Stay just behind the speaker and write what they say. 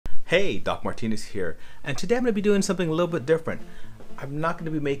Hey, Doc Martinez here, and today I'm going to be doing something a little bit different. I'm not going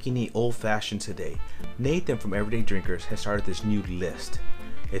to be making the old fashioned today. Nathan from Everyday Drinkers has started this new list.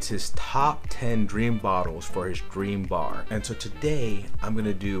 It's his top 10 dream bottles for his dream bar. And so today I'm going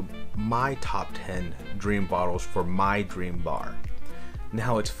to do my top 10 dream bottles for my dream bar.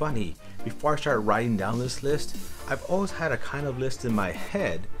 Now it's funny, before I started writing down this list, I've always had a kind of list in my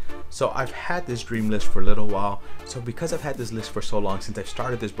head. So I've had this dream list for a little while. So because I've had this list for so long since I've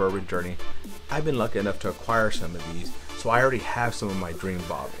started this bourbon journey, I've been lucky enough to acquire some of these. So I already have some of my dream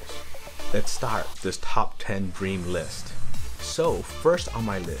bottles. Let's start this top 10 dream list. So first on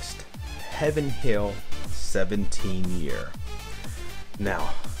my list, Heaven Hill 17 year.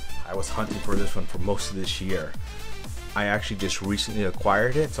 Now, I was hunting for this one for most of this year. I actually just recently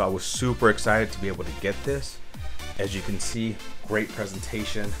acquired it, so I was super excited to be able to get this. As you can see, great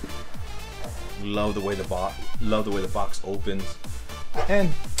presentation. Love the way the box opens. And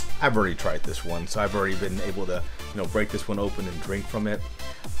I've already tried this one, so I've already been able to, break this one open and drink from it.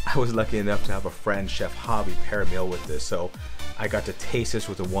 I was lucky enough to have a friend, Chef Javi, pair a meal with this, so I got to taste this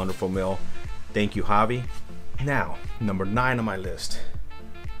with a wonderful meal. Thank you, Javi. Now, number 9 on my list,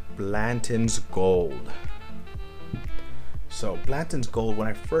 Blanton's Gold. So Blanton's Gold, when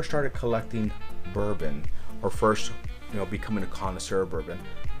I first started collecting bourbon, or first, becoming a connoisseur of bourbon,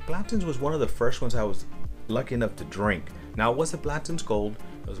 Blanton's was one of the first ones I was lucky enough to drink. Now it wasn't Blanton's Gold,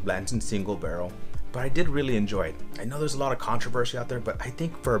 it was Blanton's Single Barrel, but I did really enjoy it. I know there's a lot of controversy out there, but I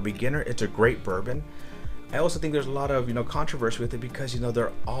think for a beginner, it's a great bourbon. I also think there's a lot of, controversy with it because,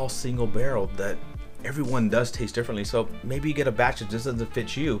 they're all single barreled, that everyone does taste differently. So maybe you get a batch that just doesn't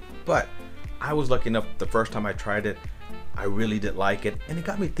fit you, but I was lucky enough the first time I tried it, I really did like it, and it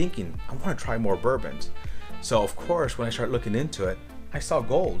got me thinking, I want to try more bourbons. So of course, when I started looking into it, I saw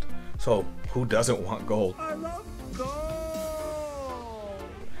gold. So who doesn't want gold? I love gold!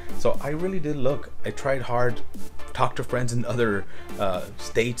 So I really did look. I tried hard, talked to friends in other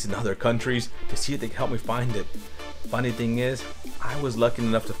states and other countries to see if they could help me find it. Funny thing is, I was lucky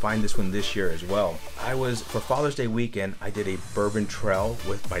enough to find this one this year as well. For Father's Day weekend, I did a bourbon trail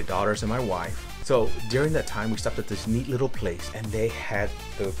with my daughters and my wife. So during that time, we stopped at this neat little place and they had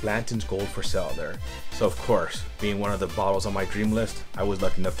the Blanton's Gold for sale there. So of course, being one of the bottles on my dream list, I was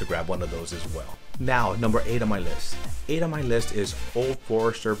lucky enough to grab one of those as well. Now, number 8 on my list. 8 on my list is Old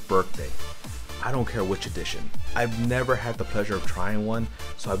Forester Birthday. I don't care which edition. I've never had the pleasure of trying one,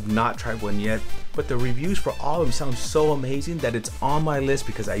 so I've not tried one yet, but the reviews for all of them sound so amazing that it's on my list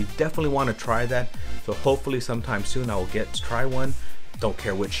because I definitely want to try that. So hopefully sometime soon I will get to try one. Don't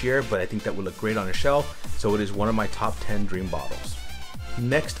care which year, but I think that would look great on a shelf, so it is one of my top 10 dream bottles.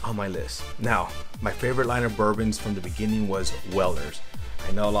 Next on my list. Now, my favorite line of bourbons from the beginning was Weller's.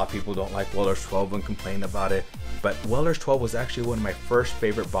 I know a lot of people don't like Weller's 12 and complain about it, but Weller's 12 was actually one of my first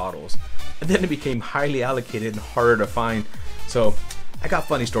favorite bottles. And then it became highly allocated and harder to find. So I got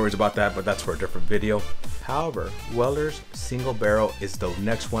funny stories about that, but that's for a different video. However, Weller's Single Barrel is the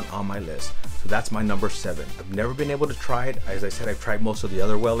next one on my list. So that's my number 7. I've never been able to try it. As I said, I've tried most of the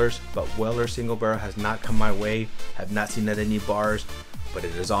other Wellers, but Weller's Single Barrel has not come my way. Have not seen it at any bars, but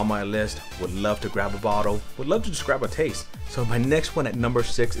it is on my list. Would love to grab a bottle. Would love to just grab a taste. So my next one at number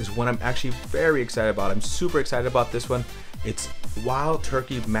 6 is one I'm actually very excited about. I'm super excited about this one. It's Wild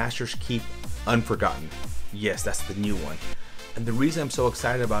Turkey Master's Keep Unforgotten. Yes, that's the new one. And the reason I'm so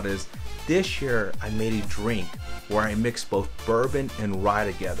excited about it is this year I made a drink where I mixed both bourbon and rye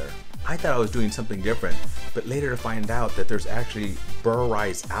together. I thought I was doing something different, but later to find out that there's actually Burr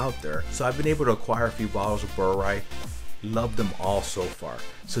Ryes out there. So I've been able to acquire a few bottles of Burr Rye. Love them all so far.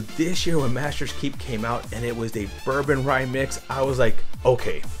 So this year when Master's Keep came out and it was a bourbon rye mix, I was like,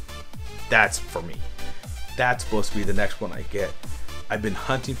 okay, that's for me. That's supposed to be the next one I get. I've been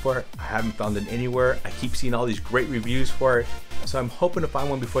hunting for it. I haven't found it anywhere. I keep seeing all these great reviews for it. So I'm hoping to find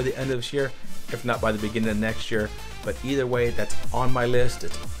one before the end of this year, if not by the beginning of next year. But either way, that's on my list.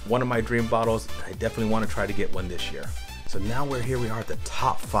 It's one of my dream bottles. And I definitely want to try to get one this year. So now we are at the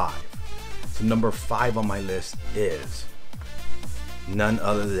top 5. So number 5 on my list is none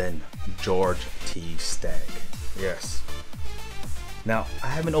other than George T Stagg. Yes. Now, I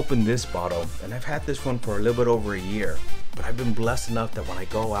haven't opened this bottle, and I've had this one for a little bit over a year, but I've been blessed enough that when I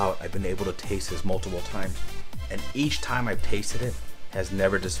go out, I've been able to taste this multiple times, and each time I've tasted it has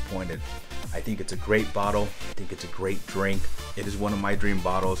never disappointed. I think it's a great bottle. I think it's a great drink. It is one of my dream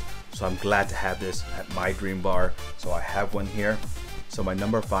bottles, so I'm glad to have this at my dream bar. So I have one here. So my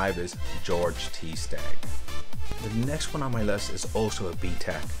number 5 is George T Stagg. The next one on my list is also a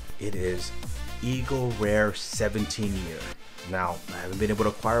BTAC. It is Eagle Rare 17 year. Now, I haven't been able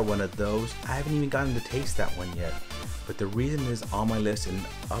to acquire one of those. I haven't even gotten to taste that one yet. But the reason it is on my list and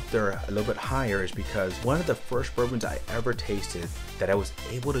up there a little bit higher is because one of the first bourbons I ever tasted that I was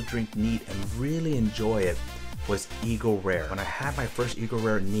able to drink neat and really enjoy it was Eagle Rare. When I had my first Eagle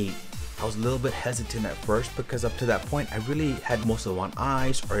Rare neat, I was a little bit hesitant at first because up to that point I really had most of them on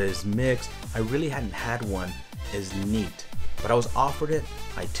ice or as mixed. I really hadn't had one as neat. But I was offered it,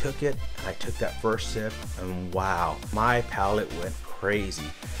 I took it, and I took that first sip, and wow, my palate went crazy.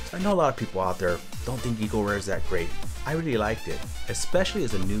 So I know a lot of people out there don't think Eagle Rare is that great. I really liked it, especially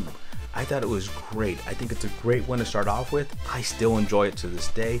as a noob. I thought it was great. I think it's a great one to start off with. I still enjoy it to this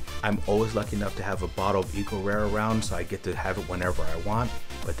day. I'm always lucky enough to have a bottle of Eagle Rare around, so I get to have it whenever I want.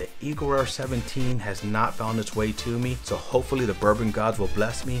 But the Eagle Rare 17 has not found its way to me, so hopefully the bourbon gods will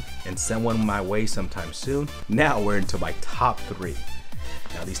bless me and send one my way sometime soon. Now we're into my top 3.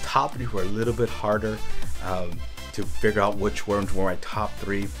 Now these top 3 were a little bit harder to figure out which ones were my top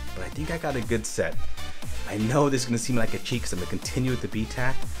 3, but I think I got a good set. I know this is going to seem like a cheat because I'm going to continue with the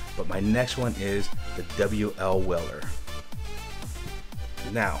BTAC, but my next one is the W.L Weller.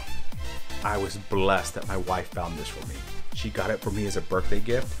 Now, I was blessed that my wife found this for me. She got it for me as a birthday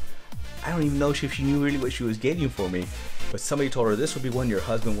gift. I don't even know if she knew really what she was getting for me, but somebody told her this would be one your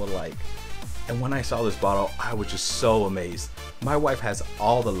husband would like. And when I saw this bottle, I was just so amazed. My wife has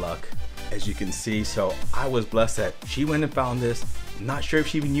all the luck, as you can see, so I was blessed that she went and found this. Not sure if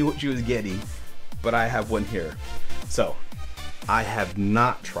she even knew what she was getting, but I have one here. So, I have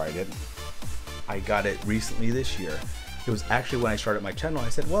not tried it. I got it recently this year. It was actually when I started my channel. I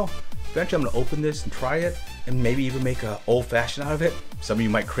said, well, eventually I'm gonna open this and try it and maybe even make an old fashioned out of it. Some of you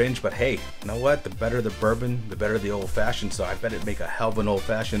might cringe, but hey, you know what? The better the bourbon, the better the old fashioned. So I bet it'd make a hell of an old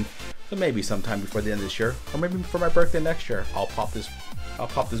fashioned. So maybe sometime before the end of this year, or maybe for my birthday next year, I'll pop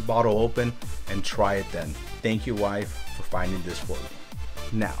this bottle open and try it then. Thank you, wife, for finding this for me.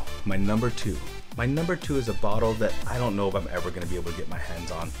 Now, my number 2. My number 2 is a bottle that I don't know if I'm ever going to be able to get my hands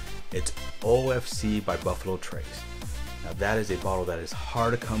on. It's OFC by Buffalo Trace. Now that is a bottle that is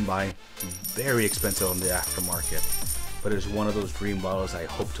hard to come by, very expensive on the aftermarket, but it's one of those dream bottles I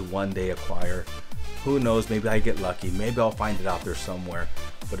hope to one day acquire. Who knows, maybe I get lucky, maybe I'll find it out there somewhere,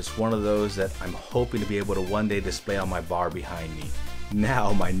 but it's one of those that I'm hoping to be able to one day display on my bar behind me.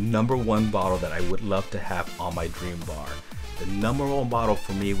 Now, my number 1 bottle that I would love to have on my dream bar. The number 1 bottle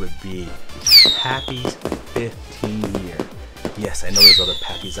for me would be Pappy's 15 year. Yes, I know there's other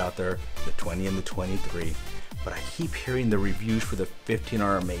Pappies out there, the 20 and the 23, but I keep hearing the reviews for the 15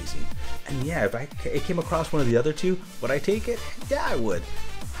 are amazing. And yeah, if I came across one of the other 2, would I take it? Yeah, I would.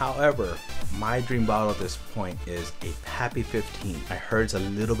 However, my dream bottle at this point is a Pappy 15. I heard it's a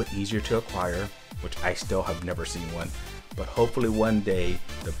little bit easier to acquire, which I still have never seen one. But hopefully one day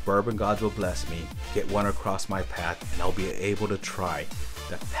the bourbon gods will bless me, get one across my path, and I'll be able to try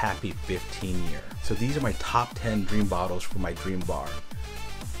the Pappy 15 year. So these are my top 10 dream bottles for my dream bar.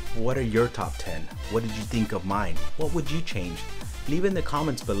 What are your top 10? What did you think of mine? What would you change? Leave in the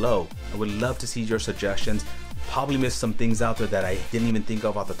comments below. I would love to see your suggestions. Probably missed some things out there that I didn't even think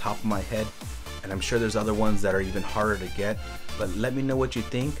of off the top of my head. And I'm sure there's other ones that are even harder to get. But let me know what you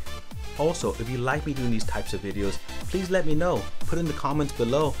think. Also, if you like me doing these types of videos, please let me know. Put in the comments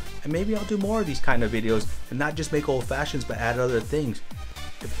below, and maybe I'll do more of these kind of videos and not just make old fashions but add other things.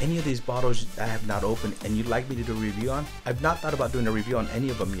 If any of these bottles I have not opened and you'd like me to do a review on, I've not thought about doing a review on any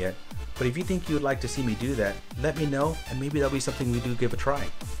of them yet, but if you think you'd like to see me do that, let me know and maybe that'll be something we do give a try.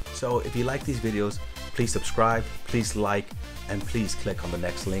 So if you like these videos, please subscribe, please like, and please click on the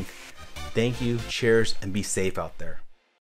next link. Thank you, cheers, and be safe out there.